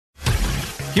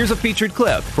Here's a featured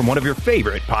clip from one of your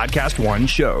favorite Podcast One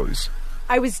shows.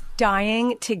 I was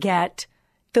dying to get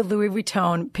the Louis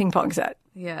Vuitton ping pong set.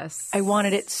 Yes. I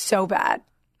wanted it so bad.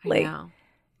 I know.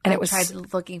 And I it was tried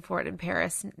looking for it in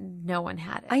Paris. No one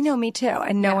had it. I know, me too.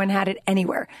 And no one had it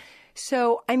anywhere.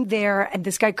 So I'm there, and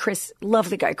this guy, Chris,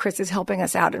 lovely guy, Chris, is helping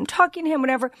us out. I'm talking to him,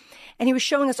 whatever. And he was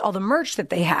showing us all the merch that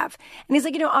they have. And he's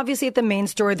like, obviously at the main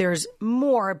store, there's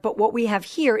more. But what we have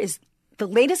here is the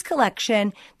latest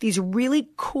collection, these really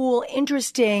cool,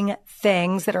 interesting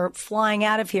things that are flying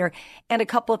out of here, and a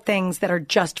couple of things that are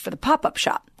just for the pop-up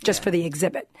shop, just for the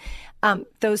exhibit.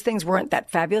 Those things weren't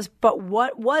that fabulous, but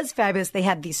what was fabulous, they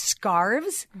had these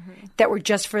scarves that were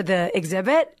just for the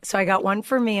exhibit. So I got one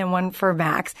for me and one for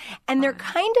Max. And they're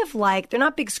kind of like, they're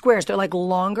not big squares. They're like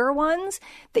longer ones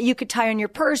that you could tie on your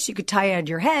purse. You could tie on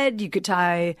your head. You could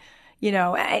tie,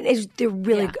 and they're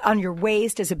really on your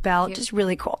waist as a belt. Just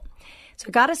really cool. So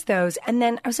I got us those. And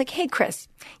then I was like, hey, Chris,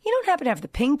 you don't happen to have the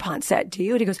ping pong set, do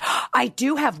you? And he goes, I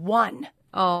do have one.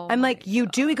 Oh, I'm like, you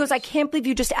do? He goes, I can't believe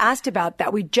you just asked about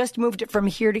that. We just moved it from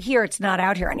here to here. It's not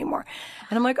out here anymore.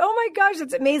 And I'm like, oh my gosh,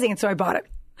 that's amazing. And so I bought it.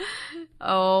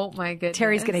 Oh my goodness.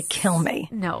 Terry's going to kill me.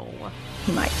 No.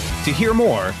 He might. To hear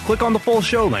more, click on the full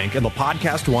show link in the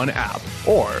Podcast One app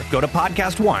or go to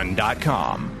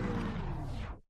podcastone.com.